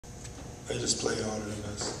They just play harder than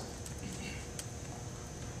us.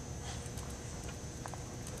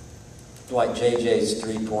 Dwight, JJ's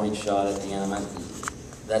three-point shot at the end,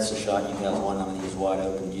 that's the shot you guys won. I mean, he was wide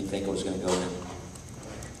open. Do you think it was going to go in?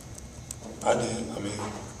 I did. I mean,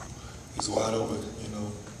 he's wide open, you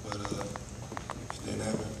know, but it didn't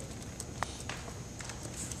happen.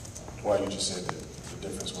 Dwight, you just said that the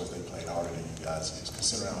difference was they played harder than you guys.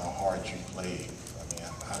 Considering how hard you played, I mean,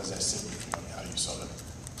 how does that sit with you? I mean, how do you sort of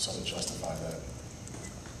justify that?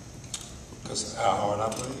 Because how hard I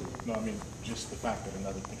played? No, I mean, just the fact that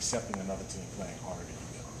accepting another team playing harder than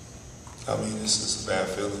you guys. I mean, it's just a bad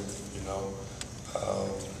feeling, you know.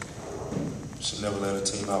 Should never let a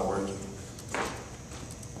team outwork you.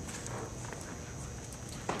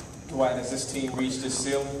 Dwight, has this team reached its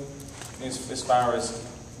ceiling as far as,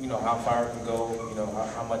 you know, how far it can go, you know,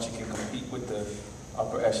 how much it can compete with the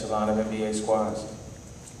upper echelon of NBA squads?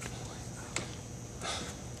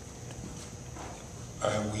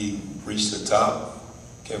 Have we reached the top?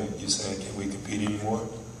 Can we compete anymore?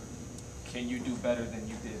 Can you do better than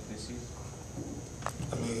you did this season?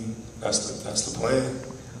 I mean, that's the plan.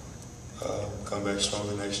 Come back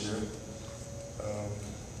stronger next year.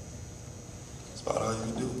 That's about all you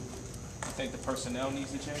can do. You think the personnel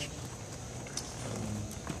needs to change?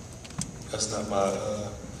 That's not my.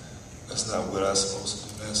 That's not what I'm supposed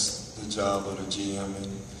to do. That's the job of the GM,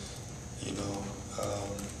 and you know,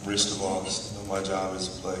 Rich DeVos. You know, my job is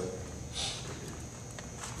to play.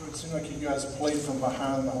 It seemed like you guys played from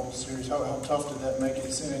behind the whole series. How tough did that make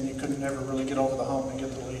it seem? And you couldn't never really get over the hump and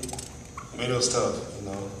get the lead. I mean, it was tough. You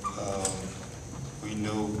know, we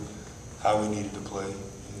knew how we needed to play,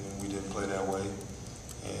 and we didn't play that way,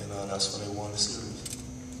 and that's why they won the series.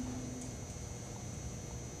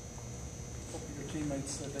 Your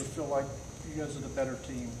teammates said they feel like you guys are the better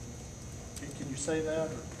team. Can you say that?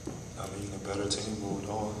 Or? I mean, the better team moved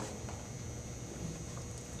on.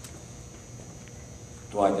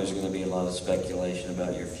 Dwight, there's going to be a lot of speculation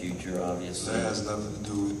about your future, obviously. That has nothing to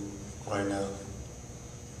do with right now.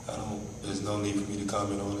 There's no need for me to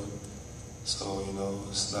comment on it. So, you know,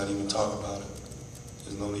 let's not even talk about it.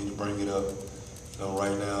 There's no need to bring it up. You know,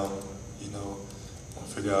 right now, you know, I'm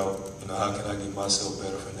figure out, you know, how can I get myself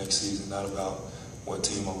better for next season, not about what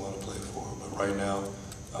team I'm going to play for. But right now,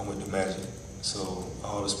 I'm with the Magic. So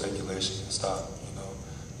all the speculation can stop, you know.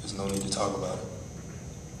 There's no need to talk about it.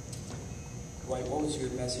 Dwight, what was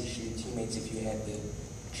your message to your teammates if you had the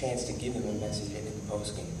chance to give them a message in the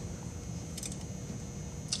postgame?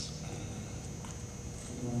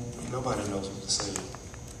 Nobody knows what to say.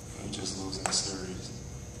 You're just losing the series.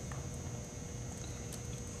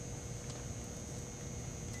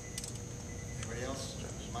 Anybody else?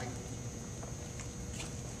 Mike?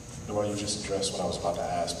 Well, you just addressed what I was about to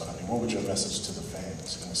ask, but I mean, what would your message to the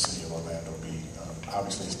fans in the city of Orlando be?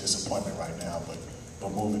 Obviously, it's disappointment right now, but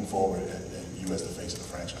moving forward, and you as the face of the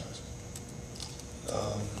franchise.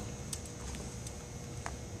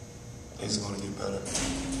 It's going to get better.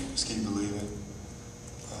 Just keep believing.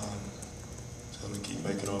 Just going to keep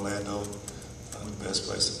making Orlando the best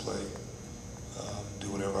place to play. Do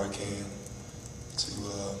whatever I can to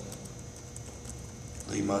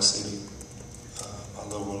lead my city. I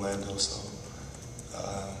love Orlando, so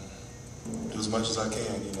do as much as I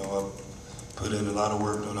can. You know, I've put in a lot of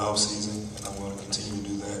work during the off season, and I'm going to continue to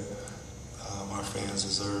do that. Our fans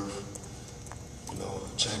deserve, you know,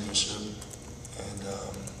 a championship, and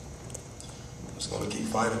I'm just going to keep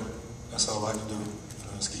fighting. That's all I can do. You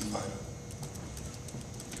know, just keep fighting.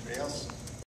 Anybody else?